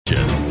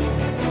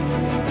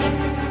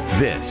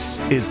This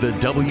is the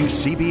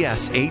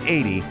WCBS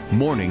 880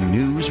 Morning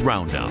News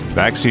Roundup.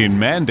 Vaccine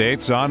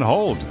mandates on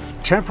hold.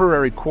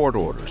 Temporary court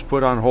orders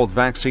put on hold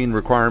vaccine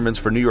requirements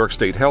for New York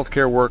State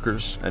healthcare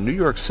workers and New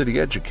York City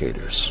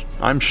educators.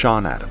 I'm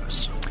Sean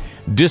Adams.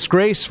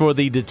 Disgrace for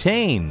the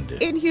detained.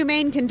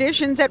 Inhumane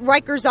conditions at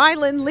Rikers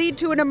Island lead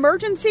to an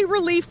emergency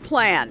relief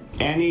plan.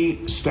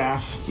 Any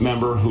staff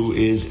member who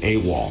is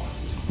AWOL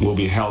will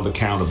be held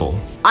accountable.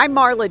 I'm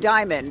Marla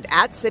Diamond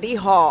at City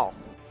Hall.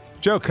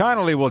 Joe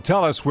Connolly will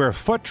tell us where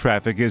foot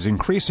traffic is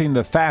increasing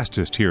the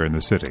fastest here in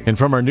the city. And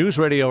from our news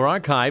radio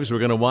archives, we're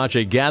going to watch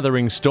a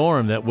gathering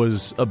storm that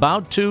was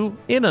about to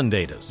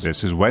inundate us.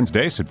 This is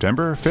Wednesday,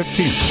 September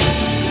 15th.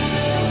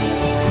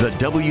 The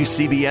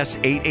WCBS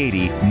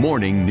 880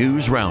 Morning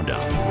News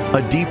Roundup.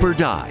 A deeper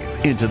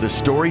dive into the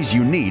stories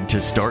you need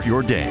to start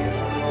your day.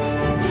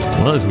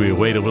 Well, as we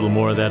await a little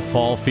more of that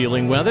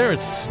fall-feeling weather,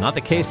 it's not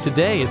the case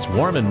today. It's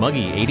warm and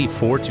muggy,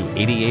 84 to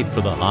 88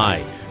 for the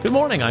high. Good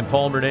morning, I'm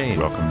Paul Murnane.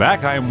 Welcome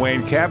back, I'm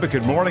Wayne Cabot.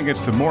 Good morning,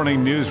 it's the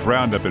Morning News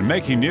Roundup. And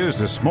making news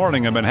this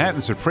morning, a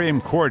Manhattan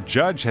Supreme Court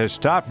judge has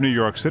stopped New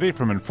York City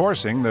from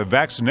enforcing the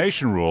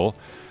vaccination rule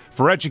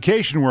for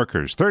education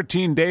workers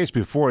 13 days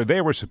before they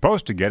were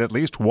supposed to get at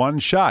least one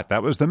shot.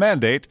 That was the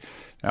mandate.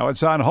 Now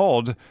it's on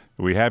hold.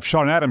 We have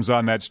Sean Adams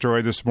on that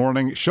story this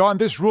morning. Sean,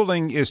 this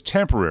ruling is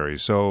temporary,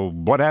 so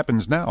what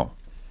happens now?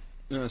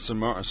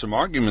 Some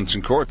arguments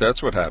in court,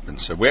 that's what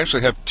happens. We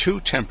actually have two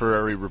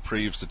temporary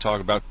reprieves to talk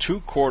about,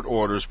 two court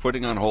orders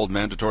putting on hold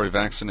mandatory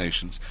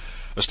vaccinations.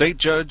 A state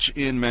judge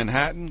in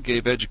Manhattan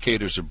gave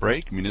educators a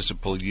break.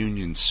 Municipal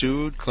unions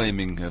sued,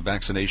 claiming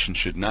vaccination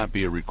should not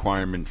be a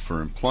requirement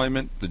for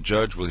employment. The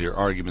judge will hear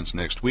arguments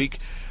next week.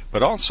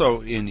 But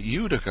also in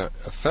Utica,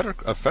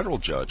 a federal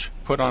judge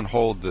put on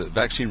hold the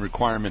vaccine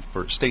requirement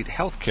for state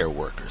health care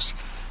workers.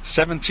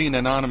 17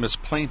 anonymous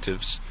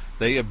plaintiffs,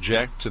 they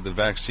object to the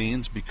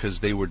vaccines because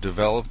they were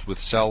developed with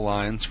cell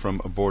lines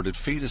from aborted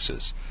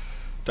fetuses.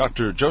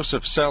 Dr.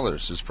 Joseph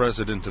Sellers is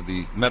president of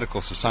the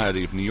Medical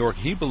Society of New York.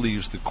 He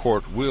believes the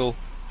court will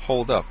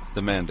hold up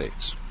the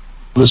mandates.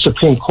 The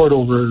Supreme Court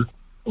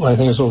I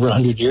think it was over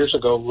 100 years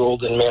ago,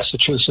 ruled in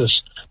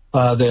Massachusetts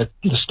that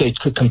the state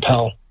could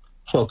compel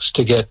folks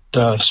to get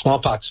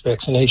smallpox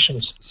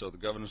vaccinations. So the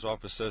governor's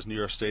office says New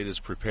York State is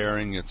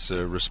preparing its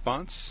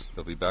response.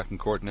 They'll be back in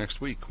court next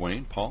week.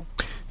 Wayne, Paul?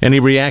 Any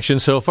reaction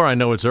so far? I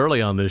know it's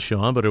early on this,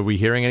 Sean, but are we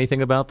hearing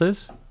anything about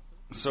this?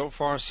 So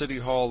far, City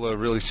Hall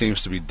really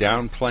seems to be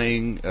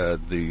downplaying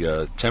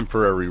the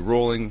temporary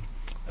ruling.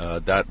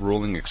 That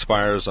ruling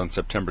expires on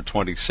September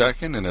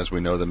 22nd, and as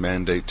we know, the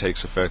mandate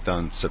takes effect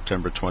on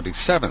September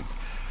 27th.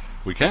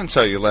 We can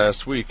tell you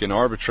last week an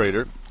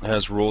arbitrator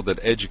has ruled that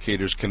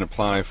educators can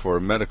apply for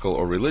a medical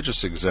or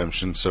religious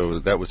exemption, so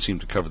that would seem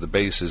to cover the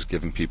bases,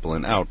 giving people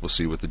an out. We'll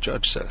see what the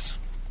judge says.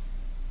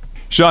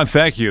 Sean,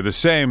 thank you. The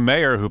same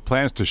mayor who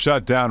plans to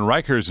shut down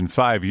Rikers in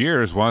 5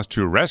 years wants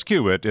to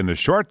rescue it in the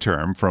short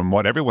term from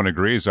what everyone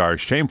agrees are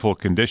shameful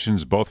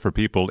conditions both for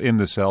people in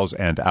the cells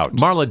and out.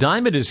 Marla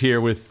Diamond is here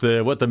with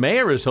what the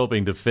mayor is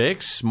hoping to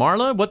fix.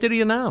 Marla, what did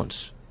he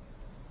announce?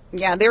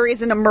 Yeah, there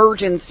is an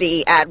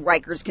emergency at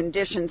Rikers.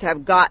 Conditions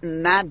have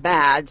gotten that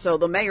bad. So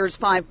the mayor's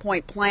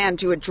 5-point plan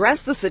to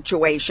address the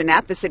situation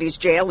at the city's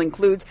jail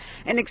includes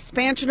an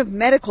expansion of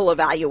medical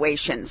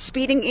evaluations,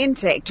 speeding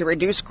intake to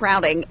reduce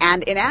crowding,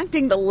 and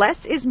enacting the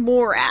Less is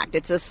More Act.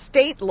 It's a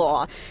state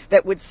law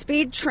that would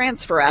speed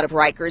transfer out of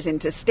Rikers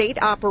into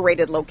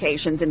state-operated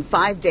locations in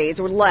 5 days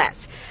or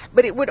less.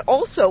 But it would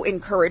also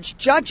encourage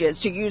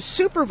judges to use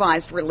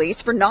supervised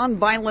release for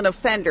nonviolent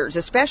offenders,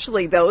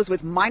 especially those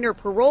with minor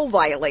parole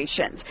violations.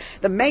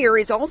 The mayor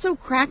is also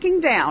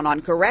cracking down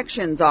on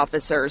corrections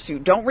officers who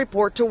don't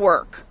report to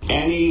work.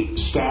 Any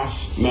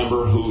staff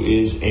member who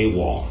is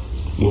AWOL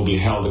will be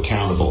held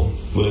accountable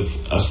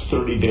with a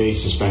 30-day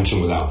suspension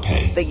without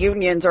pay. The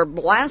unions are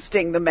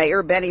blasting the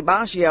mayor. Benny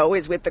Baggio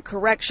is with the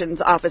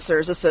Corrections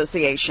Officers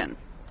Association.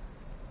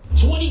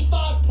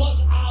 25 plus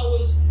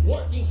hours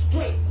working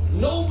straight.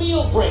 No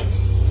meal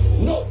breaks.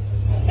 No.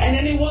 And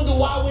then they wonder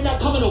why we're not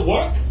coming to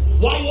work?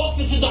 Why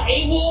officers are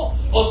AWOL?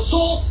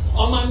 Assaults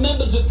on my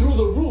members are through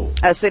the roof.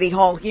 A City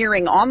Hall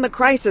hearing on the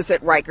crisis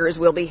at Rikers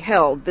will be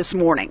held this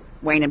morning.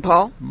 Wayne and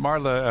Paul?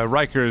 Marla,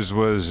 Rikers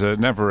was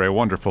never a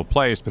wonderful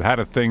place, but how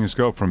did things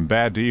go from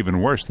bad to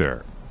even worse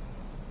there?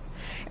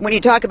 When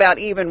you talk about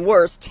even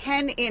worse,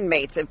 10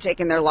 inmates have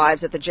taken their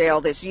lives at the jail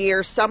this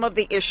year. Some of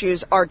the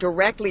issues are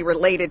directly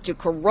related to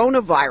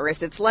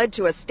coronavirus. It's led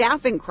to a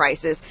staffing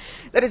crisis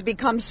that has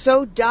become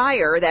so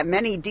dire that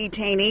many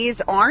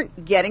detainees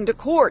aren't getting to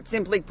court.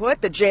 Simply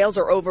put, the jails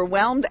are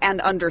overwhelmed and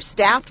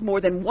understaffed.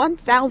 More than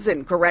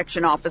 1,000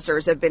 correction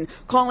officers have been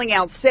calling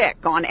out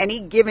sick on any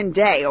given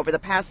day over the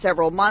past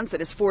several months.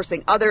 It is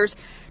forcing others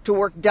to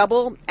work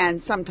double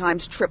and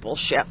sometimes triple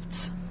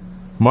shifts.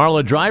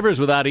 Marla, drivers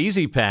without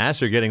Easy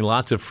Pass are getting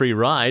lots of free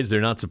rides they're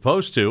not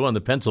supposed to on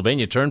the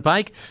Pennsylvania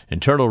Turnpike.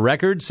 Internal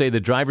records say the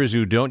drivers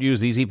who don't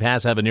use Easy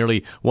Pass have a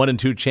nearly 1 in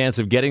 2 chance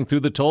of getting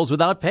through the tolls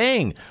without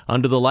paying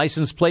under the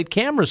license plate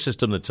camera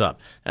system that's up.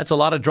 That's a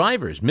lot of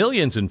drivers,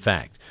 millions in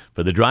fact.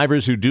 For the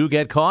drivers who do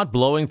get caught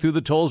blowing through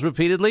the tolls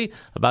repeatedly,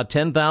 about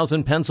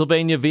 10,000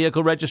 Pennsylvania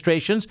vehicle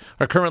registrations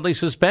are currently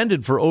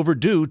suspended for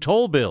overdue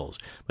toll bills.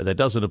 But that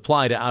doesn't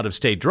apply to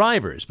out-of-state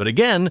drivers. But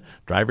again,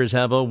 drivers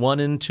have a 1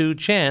 in 2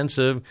 chance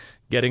of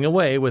getting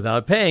away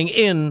without paying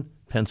in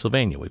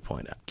Pennsylvania, we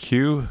point out.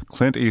 Cue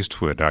Clint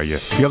Eastwood. Are you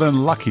feeling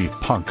lucky,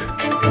 punk?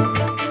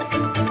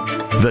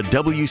 The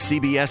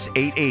WCBS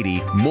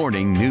 880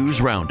 Morning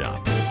News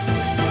Roundup.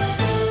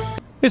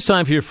 It's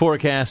time for your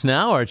forecast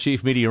now. Our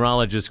chief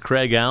meteorologist,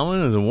 Craig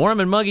Allen. It's a warm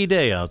and muggy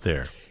day out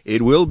there.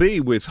 It will be,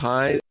 with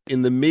highs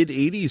in the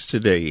mid-80s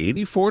today,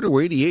 84 to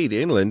 88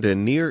 inland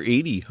and near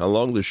 80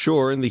 along the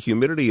shore, and the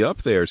humidity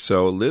up there,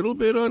 so a little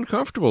bit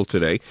uncomfortable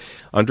today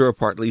under a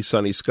partly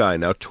sunny sky.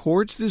 Now,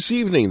 towards this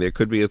evening, there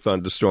could be a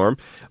thunderstorm,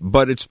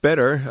 but it's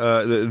better.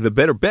 The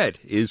better bet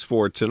is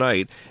for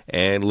tonight,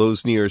 and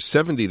lows near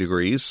 70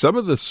 degrees. Some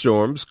of the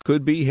storms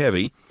could be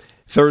heavy.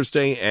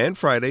 Thursday and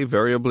Friday,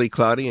 variably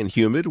cloudy and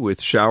humid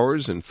with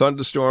showers and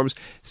thunderstorms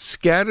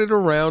scattered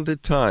around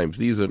at times.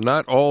 These are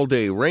not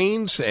all-day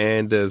rains,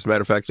 and as a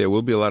matter of fact, there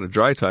will be a lot of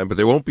dry time, but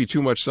there won't be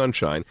too much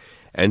sunshine.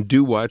 And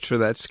do watch for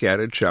that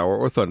scattered shower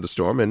or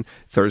thunderstorm. And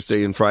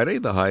Thursday and Friday,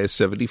 the high is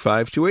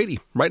 75 to 80.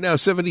 Right now,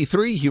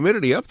 73,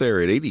 humidity up there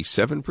at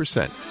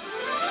 87%.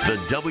 The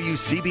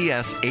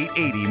WCBS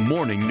 880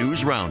 Morning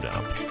News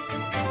Roundup.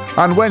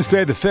 On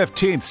Wednesday, the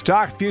 15th,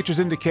 stock futures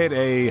indicate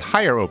a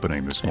higher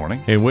opening this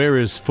morning. And where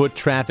is foot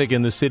traffic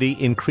in the city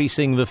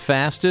increasing the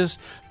fastest?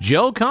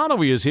 Joe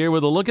Conaway is here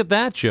with a look at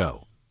that,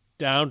 Joe.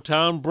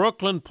 Downtown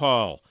Brooklyn,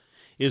 Paul,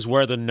 is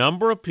where the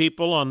number of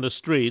people on the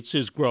streets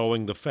is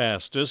growing the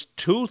fastest.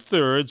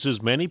 2/3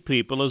 as many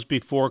people as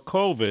before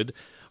COVID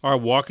are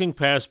walking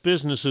past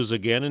businesses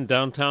again in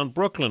downtown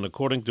Brooklyn,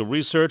 according to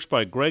research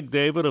by Greg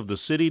David of the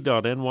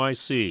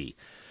City.NYC.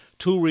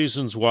 2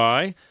 reasons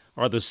why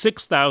are the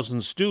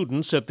 6,000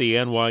 students at the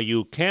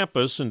NYU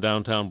campus in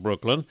downtown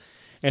Brooklyn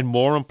and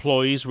more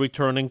employees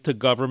returning to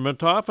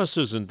government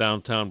offices in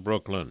downtown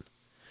Brooklyn.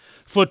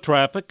 Foot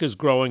traffic is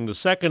growing the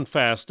second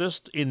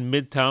fastest in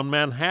Midtown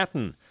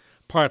Manhattan,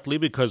 partly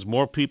because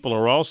more people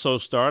are also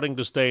starting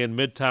to stay in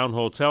Midtown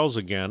hotels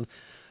again.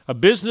 A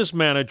business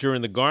manager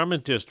in the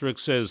garment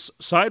district says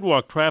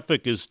sidewalk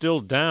traffic is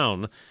still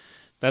down.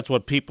 That's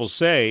what people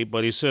say,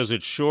 but he says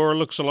it sure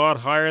looks a lot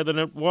higher than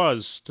it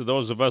was to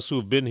those of us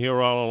who've been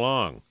here all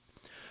along.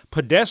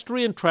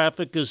 Pedestrian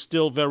traffic is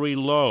still very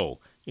low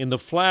in the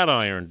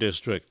Flatiron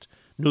district.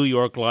 New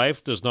York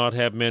Life does not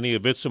have many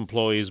of its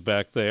employees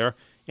back there,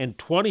 and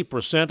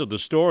 20% of the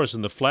stores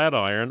in the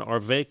Flatiron are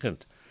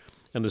vacant.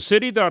 And the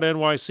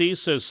City.NYC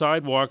says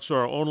sidewalks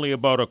are only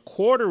about a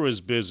quarter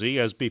as busy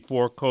as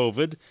before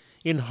COVID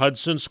in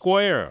Hudson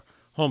Square,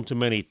 home to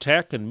many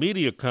tech and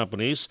media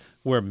companies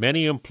where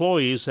many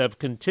employees have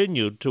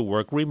continued to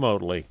work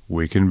remotely.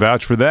 We can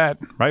vouch for that.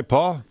 Right,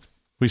 Paul?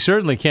 We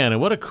certainly can. And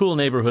what a cool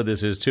neighborhood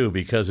this is, too,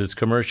 because it's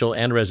commercial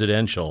and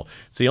residential.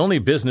 It's the only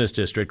business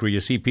district where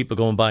you see people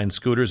going by in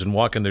scooters and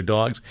walking their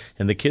dogs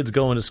and the kids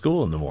going to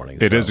school in the morning.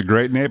 It is a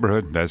great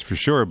neighborhood, that's for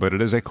sure, but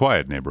it is a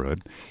quiet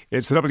neighborhood.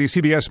 It's the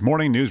WCBS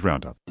Morning News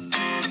Roundup.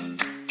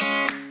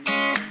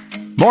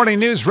 Morning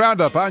News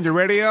Roundup on your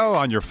radio,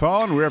 on your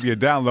phone, wherever you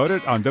download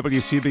it on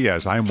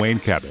WCBS. I'm Wayne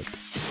Cabot.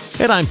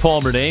 And I'm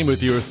Paul Murnane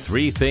with your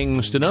 3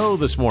 things to know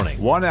this morning.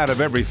 1 out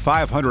of every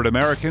 500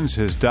 Americans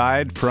has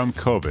died from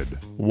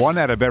COVID. 1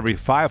 out of every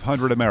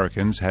 500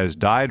 Americans has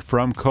died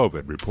from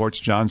COVID, reports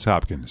Johns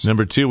Hopkins.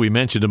 Number 2, we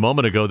mentioned a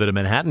moment ago that a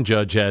Manhattan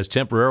judge has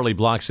temporarily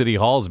blocked City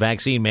Hall's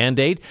vaccine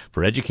mandate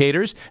for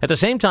educators. At the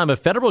same time, a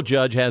federal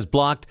judge has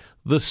blocked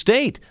the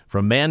state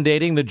from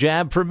mandating the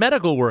jab for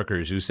medical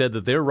workers who said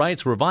that their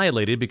rights were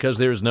violated because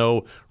there's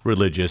no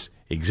religious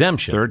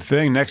exemption. Third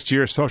thing, next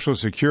year Social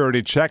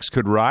Security checks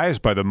could rise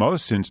by the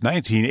most since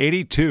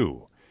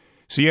 1982.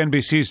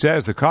 CNBC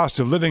says the cost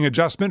of living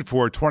adjustment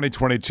for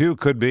 2022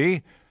 could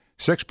be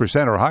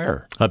 6% or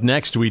higher. Up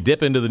next, we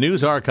dip into the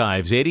news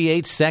archives.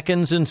 88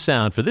 seconds in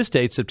sound for this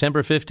date,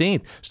 September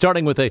 15th,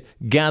 starting with a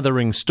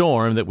gathering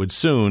storm that would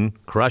soon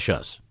crush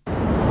us.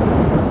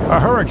 A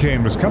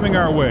hurricane was coming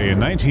our way in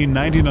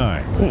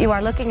 1999. You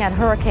are looking at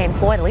Hurricane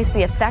Floyd, at least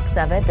the effects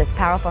of it. This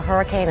powerful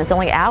hurricane is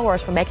only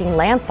hours from making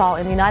landfall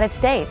in the United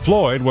States.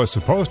 Floyd was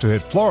supposed to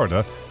hit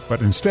Florida,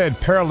 but instead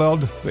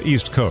paralleled the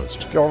East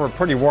Coast. It's over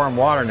pretty warm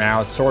water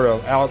now. It's sort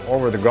of out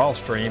over the Gulf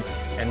Stream.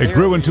 And it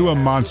grew into a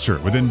monster.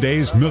 Within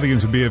days,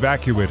 millions would be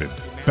evacuated.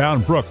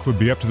 Bound Brook would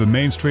be up to the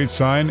Main Street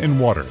sign in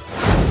water.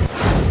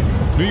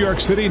 New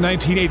York City,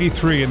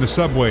 1983. In the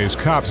subways,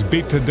 cops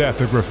beat to death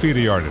a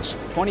graffiti artist.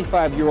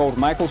 25-year-old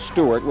Michael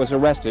Stewart was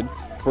arrested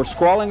for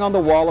scrawling on the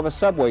wall of a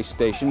subway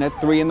station at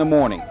 3 in the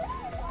morning.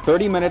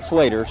 30 minutes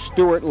later,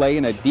 Stewart lay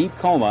in a deep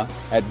coma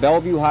at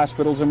Bellevue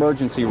Hospital's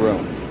emergency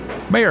room.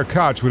 Mayor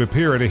Koch would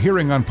appear at a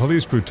hearing on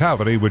police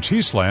brutality, which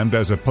he slammed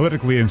as a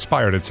politically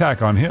inspired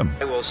attack on him.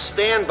 I will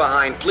stand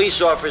behind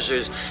police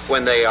officers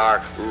when they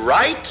are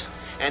right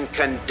and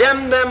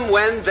condemn them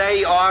when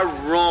they are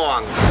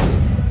wrong.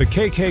 The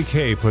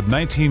KKK put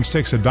 19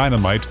 sticks of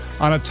dynamite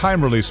on a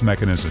time-release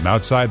mechanism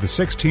outside the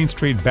 16th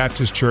Street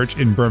Baptist Church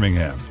in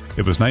Birmingham.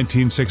 It was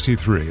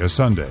 1963, a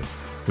Sunday.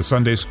 The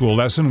Sunday school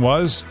lesson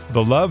was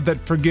The Love That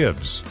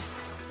Forgives.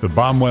 The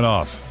bomb went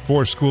off.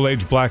 4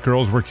 school-age black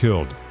girls were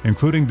killed,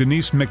 including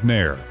Denise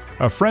McNair,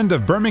 a friend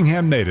of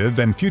Birmingham native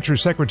and future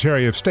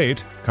Secretary of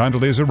State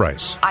Condoleezza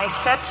Rice. I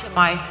said to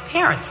my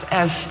parents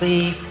as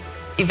the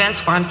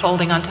events were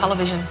unfolding on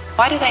television,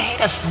 why do they hate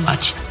us so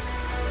much?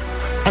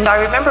 And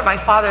I remember my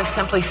father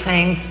simply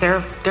saying, they're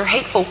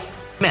hateful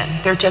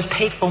men. They're just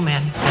hateful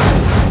men.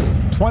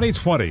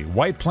 2020,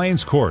 White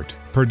Plains Court.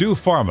 Purdue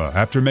Pharma,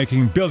 after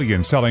making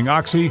billions selling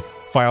Oxy,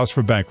 files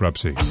for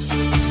bankruptcy.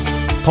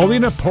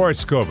 Paulina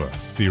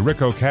Porizkova, the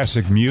Rico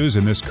Kasich muse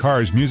in this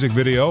Cars music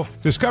video,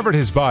 discovered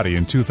his body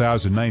in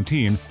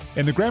 2019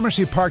 in the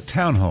Gramercy Park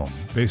townhome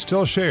they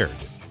still shared.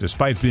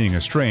 Despite being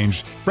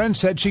estranged, friends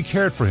said she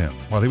cared for him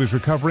while he was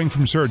recovering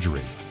from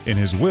surgery. In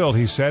his will,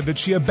 he said that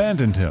she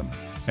abandoned him,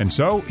 and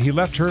so he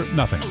left her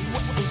nothing.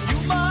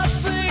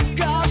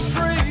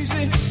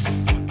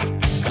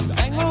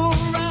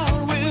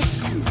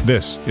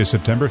 This is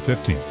September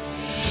 15th.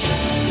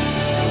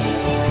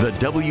 The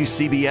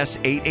WCBS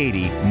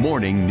 880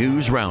 Morning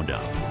News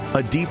Roundup.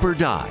 A deeper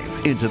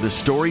dive into the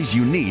stories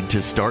you need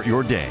to start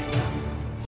your day.